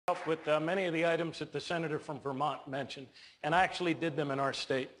with many of the items that the senator from Vermont mentioned, and I actually did them in our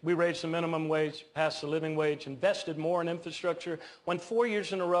state. We raised the minimum wage, passed the living wage, invested more in infrastructure, went 4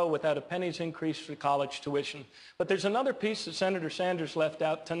 years in a row without a penny's increase for college tuition. But there's another piece that Senator Sanders left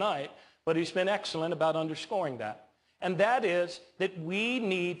out tonight, but he's been excellent about underscoring that. And that is that we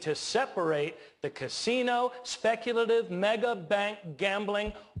need to separate the casino, speculative, mega bank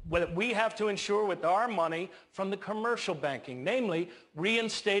gambling that we have to ensure with our money from the commercial banking, namely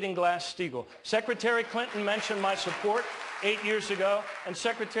reinstating Glass-Steagall. Secretary Clinton mentioned my support 8 years ago, and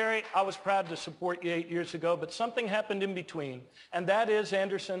Secretary, I was proud to support you 8 years ago, but something happened in between, and that is,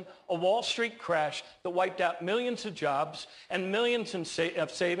 Anderson, a Wall Street crash that wiped out millions of jobs and millions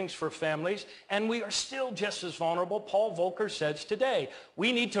of savings for families, and we are still just as vulnerable, Paul Volcker says today.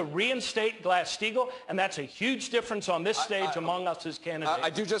 We need to reinstate Glass-Steagall, and that's a huge difference on this stage among us as candidates. I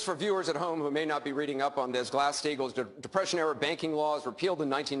do, just for viewers at home who may not be reading up on this, Glass-Steagall's Depression-era banking laws repealed in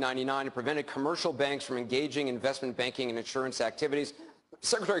 1999 and prevented commercial banks from engaging in investment banking and insurance activities.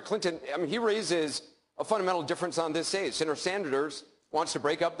 Secretary Clinton, I mean, he raises a fundamental difference on this stage. Senator Sanders wants to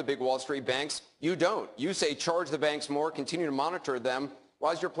break up the big Wall Street banks. You don't. You say charge the banks more, continue to monitor them.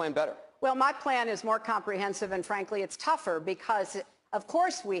 Why is your plan better? Well, my plan is more comprehensive, and frankly, it's tougher because, of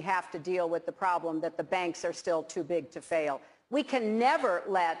course, we have to deal with the problem that the banks are still too big to fail. We can never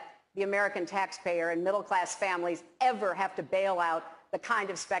let the American taxpayer and middle-class families ever have to bail out the kind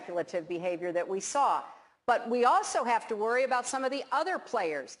of speculative behavior that we saw. But we also have to worry about some of the other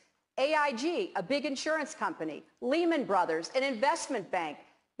players. AIG, a big insurance company, Lehman Brothers, an investment bank.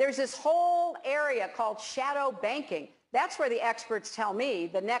 There's this whole area called shadow banking. That's where the experts tell me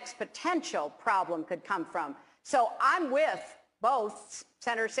the next potential problem could come from. So I'm with both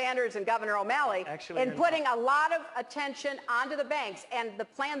Senator Sanders and Governor O'Malley in putting a lot of attention onto the banks. And the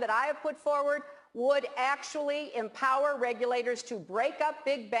plan that I have put forward would actually empower regulators to break up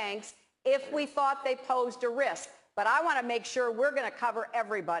big banks if we thought they posed a risk. But I want to make sure we're going to cover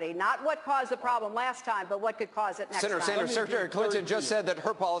everybody, not what caused the problem last time, but what could cause it next time. Senator Sanders, Secretary Clinton just said that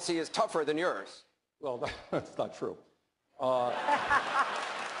her policy is tougher than yours. Well, that's not true. Why?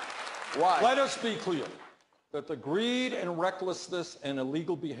 Let us be clear that the greed and recklessness and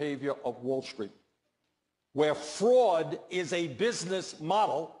illegal behavior of Wall Street, where fraud is a business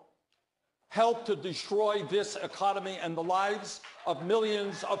model, helped to destroy this economy and the lives of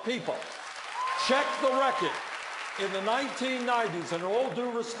millions of people. Check the record. In the 1990s, and in all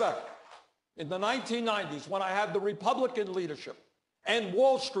due respect, in the 1990s, when I had the Republican leadership and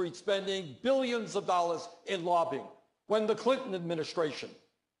Wall Street spending billions of dollars in lobbying, when the Clinton administration,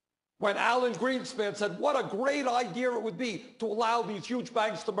 when Alan Greenspan said what a great idea it would be to allow these huge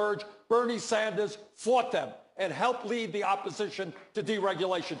banks to merge, Bernie Sanders fought them and helped lead the opposition to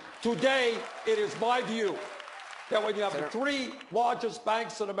deregulation. Today, it is my view that when you have the three largest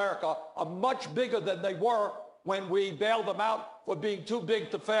banks in America are much bigger than they were when we bailed them out for being too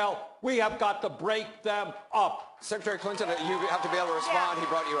big to fail, we have got to break them up. Secretary Clinton, you have to be able to respond. He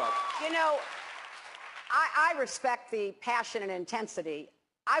brought you up. You know, I respect the passion and intensity.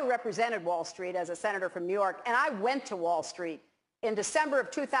 I represented Wall Street as a senator from New York, and I went to Wall Street in December of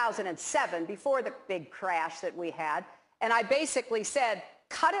 2007, before the big crash that we had, and I basically said,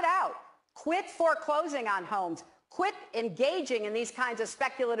 cut it out. Quit foreclosing on homes. Quit engaging in these kinds of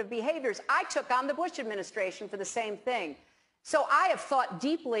speculative behaviors. I took on the Bush administration for the same thing. So I have thought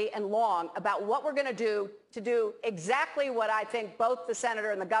deeply and long about what we're going to do exactly what I think both the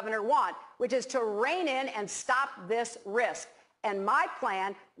senator and the governor want, which is to rein in and stop this risk. And my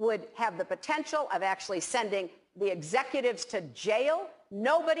plan would have the potential of actually sending the executives to jail.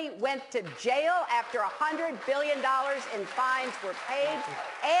 Nobody went to jail after $100 billion in fines were paid,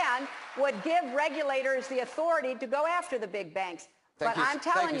 and would give regulators the authority to go after the big banks. But I'm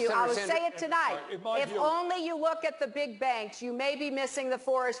telling you, I will say it tonight, if only you look at the big banks, you may be missing the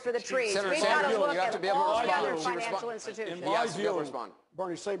forest for the trees. We've got to look at all the other financial institutions. In my view,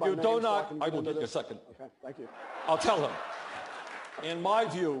 Bernie, say by you name do so not, I go will to take a this. second. Okay, thank you. I'll tell him. In my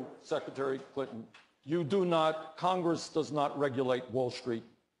view, Secretary Clinton, you do not, Congress does not regulate Wall Street.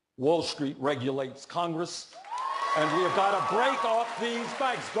 Wall Street regulates Congress. And we have got to break off these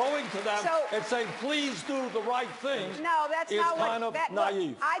banks. Going to them and saying, please do the right thing. No, that's not what, kind of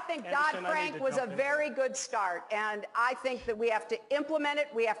naive. Look, I think Dodd-Frank was a very good start, and I think that we have to implement it.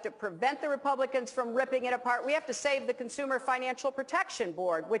 We have to prevent the Republicans from ripping it apart. We have to save the Consumer Financial Protection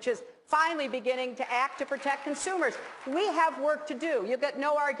Board, which is finally beginning to act to protect consumers. We have work to do. You get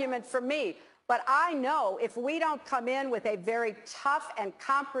no argument from me. But I know if we don't come in with a very tough and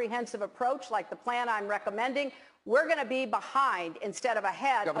comprehensive approach like the plan I'm recommending, we're going to be behind instead of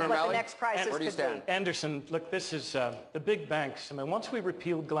ahead Governor of what O'Malley, the next crisis where do you could stand? be. Anderson, look, this is the big banks. I mean, once we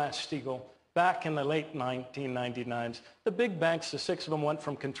repealed Glass-Steagall back in the late 1999s, the big banks, the six of them, went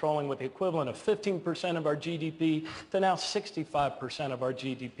from controlling with the equivalent of 15% of our GDP to now 65% of our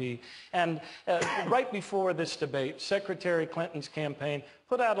GDP. And right before this debate, Secretary Clinton's campaign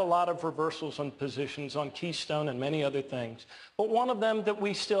put out a lot of reversals on positions on Keystone and many other things. But one of them that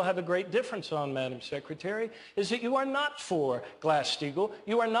we still have a great difference on, Madam Secretary, is that you are not for Glass-Steagall.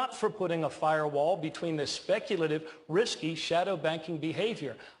 You are not for putting a firewall between this speculative, risky, shadow banking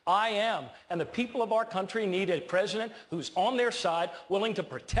behavior. I am. And the people of our country need a president who's on their side, willing to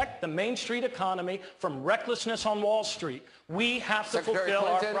protect the Main Street economy from recklessness on Wall Street. We have to Secretary fulfill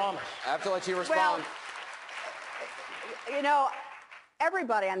Clinton, our promise. I have to let you respond. Well, you know,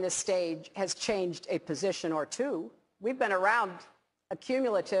 everybody on this stage has changed a position or two. We've been around a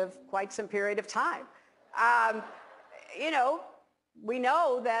cumulative quite some period of time. You know, we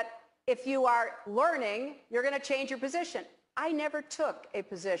know that if you are learning, you're going to change your position. I never took a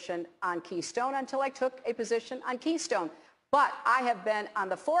position on Keystone until I took a position on Keystone. But I have been on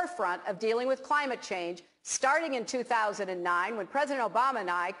the forefront of dealing with climate change, starting in 2009 when President Obama and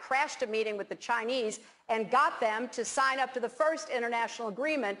I crashed a meeting with the Chinese and got them to sign up to the first international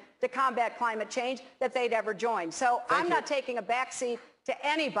agreement to combat climate change that they'd ever joined. So I'm not taking a backseat to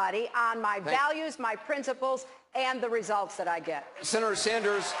anybody on my values, my principles, and the results that I get. Senator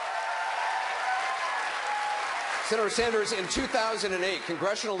Sanders, in 2008,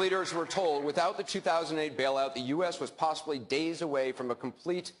 congressional leaders were told without the 2008 bailout, the U.S. was possibly days away from a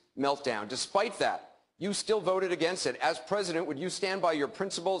complete meltdown. Despite that, you still voted against it. As president, would you stand by your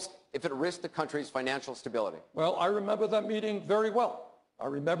principles if it risked the country's financial stability? Well, I remember that meeting very well. I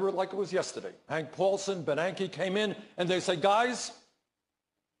remember it like it was yesterday. Hank Paulson, Bernanke came in and they said, guys,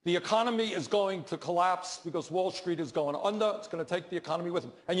 the economy is going to collapse because Wall Street is going under. It's going to take the economy with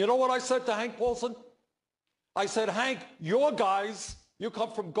them. And you know what I said to Hank Paulson? I said, Hank, your guys, you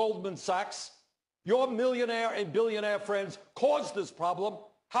come from Goldman Sachs, your millionaire and billionaire friends caused this problem.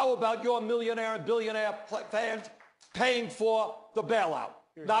 How about your millionaire and billionaire fans paying for the bailout?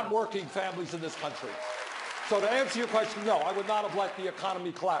 Not working families in this country. So to answer your question, no, I would not have let the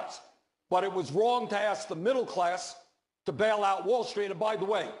economy collapse. But it was wrong to ask the middle class to bail out Wall Street. And by the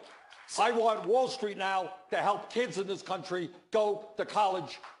way, I want Wall Street now to help kids in this country go to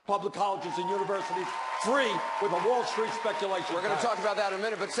college, public colleges and universities, free with a Wall Street speculation. We're going to talk about that in a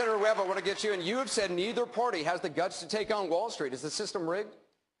minute, but Senator Webb, I want to get you, and you have said neither party has the guts to take on Wall Street. Is the system rigged?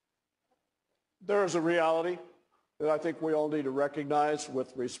 There is a reality that I think we all need to recognize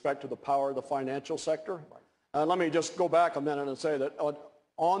with respect to the power of the financial sector. Let me just go back a minute and say that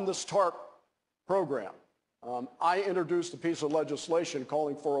on this TARP program, I introduced a piece of legislation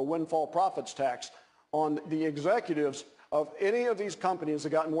calling for a windfall profits tax on the executives of any of these companies that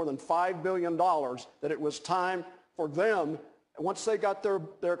got more than $5 billion, that it was time for them, once they got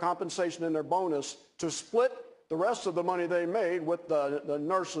their compensation and their bonus, to split the rest of the money they made with the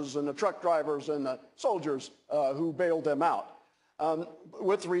nurses and the truck drivers and the soldiers who bailed them out.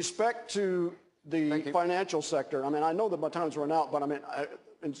 With respect to the financial sector, I mean, I know that my time's run out, but I mean,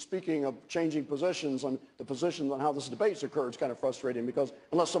 in speaking of changing positions on the positions on how this debate's occurred, it's kind of frustrating because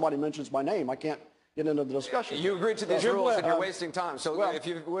unless somebody mentions my name, I can't get into the discussion. You agreed to these rules and you're wasting time. So if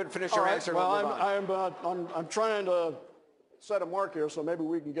you would finish your answer, we'll move on. I'm trying to set a mark here, so maybe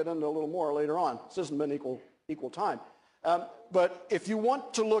we can get into a little more later on. This hasn't been equal time. But if you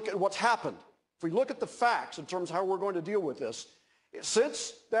want to look at what's happened, if we look at the facts in terms of how we're going to deal with this,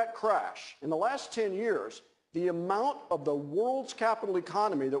 since that crash, in the last 10 years, the amount of the world's capital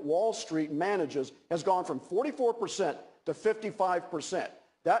economy that Wall Street manages has gone from 44% to 55%.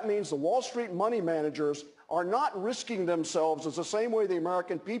 That means the Wall Street money managers are not risking themselves as the same way the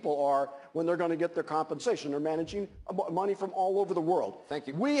American people are when they're going to get their compensation. They're managing money from all over the world. Thank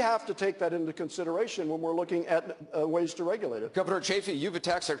you. We have to take that into consideration when we're looking at ways to regulate it. Governor Chafee, you've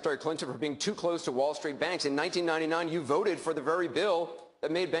attacked Secretary Clinton for being too close to Wall Street banks. In 1999, you voted for the very bill that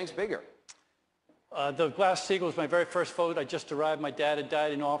made banks bigger. The Glass-Steagall was my very first vote. I just arrived. My dad had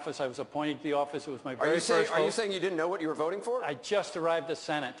died in office. I was appointed to the office. It was my very first vote. Are you saying you didn't know what you were voting for? I just arrived at the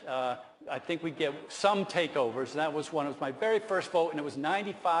Senate. I think we get some takeovers, and that was one. It was my very first vote, and it was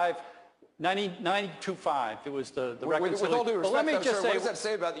 92.5. It was the reconciliation. With all due respect, let me just say, what does that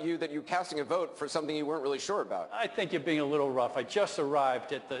say about you that you're casting a vote for something you weren't really sure about? I think you're being a little rough. I just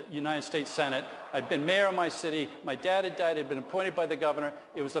arrived at the United States Senate. I'd been mayor of my city. My dad had died. I'd been appointed by the governor.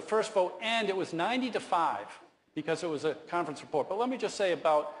 It was the first vote, and it was 90-5 because it was a conference report. But let me just say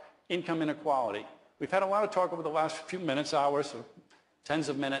about income inequality. We've had a lot of talk over the last few minutes, hours, or tens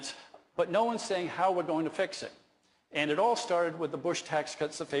of minutes, but no one's saying how we're going to fix it. And it all started with the Bush tax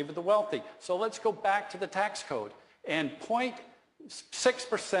cuts that favored the wealthy. So let's go back to the tax code. And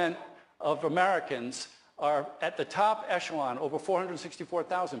 0.6% of Americans are at the top echelon, over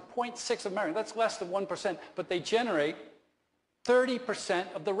 464,000. 0.6 of Americans, that's less than 1%, but they generate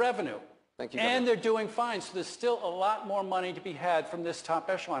 30% of the revenue. Thank you, and they're doing fine. So there's still a lot more money to be had from this top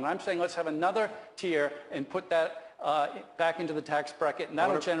echelon. I'm saying let's have another tier and put that back into the tax bracket, and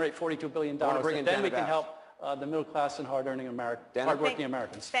that'll generate $42 billion. And then we can help the middle class and hardworking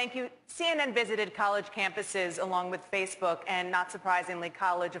Americans. Thank you. CNN visited college campuses along with Facebook, and not surprisingly,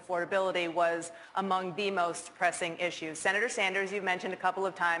 college affordability was among the most pressing issues. Senator Sanders, you've mentioned a couple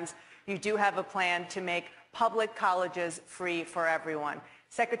of times, you do have a plan to make public colleges free for everyone.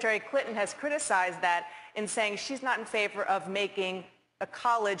 Secretary Clinton has criticized that in saying she's not in favor of making a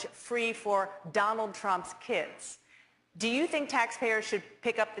college free for Donald Trump's kids. Do you think taxpayers should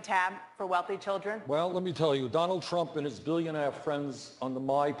pick up the tab for wealthy children? Well, let me tell you, Donald Trump and his billionaire friends under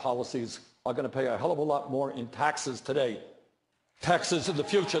my policies are going to pay a hell of a lot more in taxes today. Taxes in the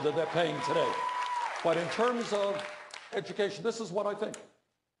future that they're paying today. But in terms of education, this is what I think.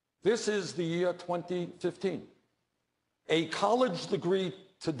 This is the year 2015. A college degree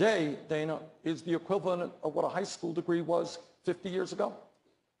today, Dana, is the equivalent of what a high school degree was 50 years ago.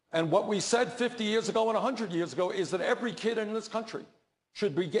 And what we said 50 years ago and 100 years ago is that every kid in this country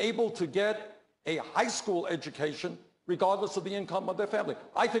should be able to get a high school education regardless of the income of their family.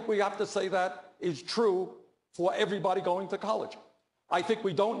 I think we have to say that is true for everybody going to college. I think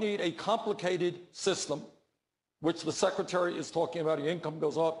we don't need a complicated system, which the secretary is talking about. Your income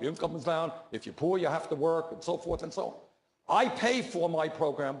goes up, your income is down. If you're poor, you have to work, and so forth and so on. I pay for my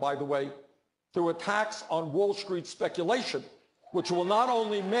program, by the way, through a tax on Wall Street speculation, which will not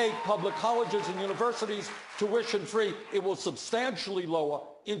only make public colleges and universities tuition free, it will substantially lower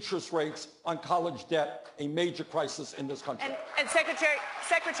interest rates on college debt, a major crisis in this country. And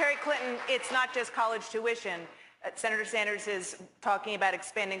Secretary Clinton, it's not just college tuition. Senator Sanders is talking about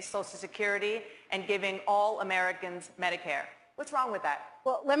expanding Social Security and giving all Americans Medicare. What's wrong with that?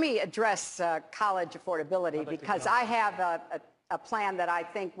 Well, let me address college affordability, because I have a plan that I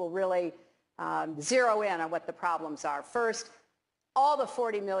think will really zero in on what the problems are. First, all the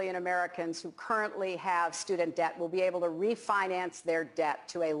 40 million Americans who currently have student debt will be able to refinance their debt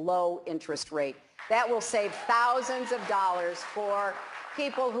to a low interest rate. That will save thousands of dollars for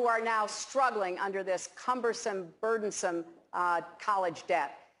people who are now struggling under this cumbersome, burdensome college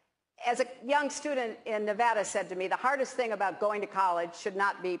debt. As a young student in Nevada said to me, the hardest thing about going to college should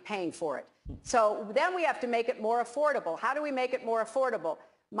not be paying for it. So then we have to make it more affordable. How do we make it more affordable?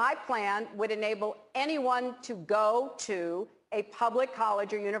 My plan would enable anyone to go to a public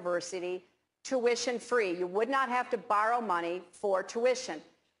college or university tuition free. You would not have to borrow money for tuition.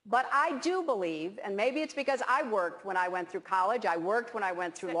 But I do believe, and maybe it's because I worked when I went through college, I worked when I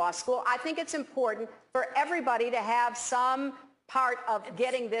went through law school, I think it's important for everybody to have some part of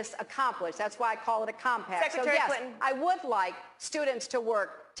getting this accomplished. That's why I call it a compact. Secretary so yes, Clinton, I would like students to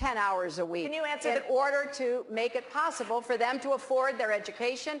work 10 hours a week in order to make it possible for them to afford their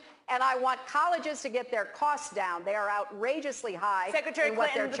education. And I want colleges to get their costs down. They are outrageously high in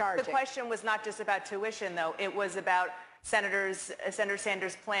what they're charging. The question was not just about tuition, though. It was about Senator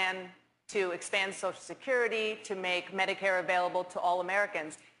Sanders' plan to expand Social Security, to make Medicare available to all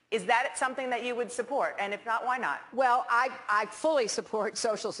Americans. Is that something that you would support? And if not, why not? Well, I fully support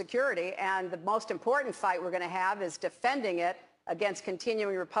Social Security, and the most important fight we're going to have is defending it against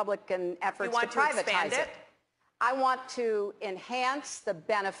continuing Republican efforts to privatize it. I want to enhance the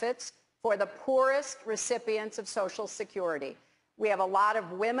benefits for the poorest recipients of Social Security. We have a lot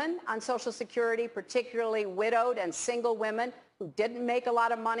of women on Social Security, particularly widowed and single women who didn't make a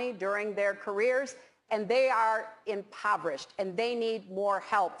lot of money during their careers, and they are impoverished, and they need more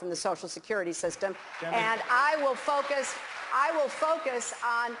help from the Social Security system. And I will focus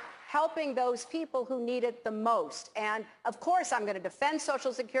on helping those people who need it the most. And of course, I'm going to defend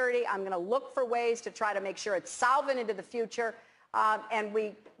Social Security. I'm going to look for ways to try to make sure it's solvent into the future. And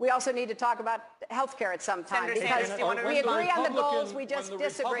we also need to talk about health care at some time, because we agree on the goals, we just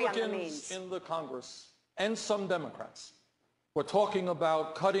disagree on the means. In the Congress and some Democrats were talking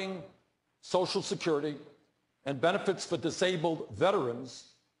about cutting Social Security and benefits for disabled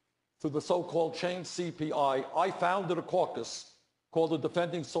veterans through the so-called chain CPI. I founded a caucus called the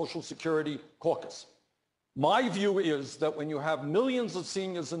Defending Social Security Caucus. My view is that when you have millions of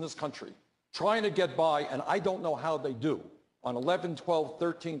seniors in this country trying to get by, and I don't know how they do, on $11,000,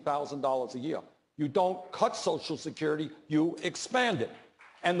 $12,000, $13,000 a year, you don't cut Social Security, you expand it.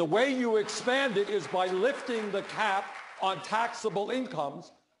 And the way you expand it is by lifting the cap on taxable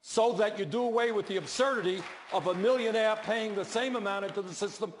incomes so that you do away with the absurdity of a millionaire paying the same amount into the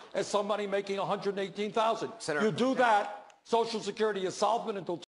system as somebody making $118,000. You do that, Social Security is solvent until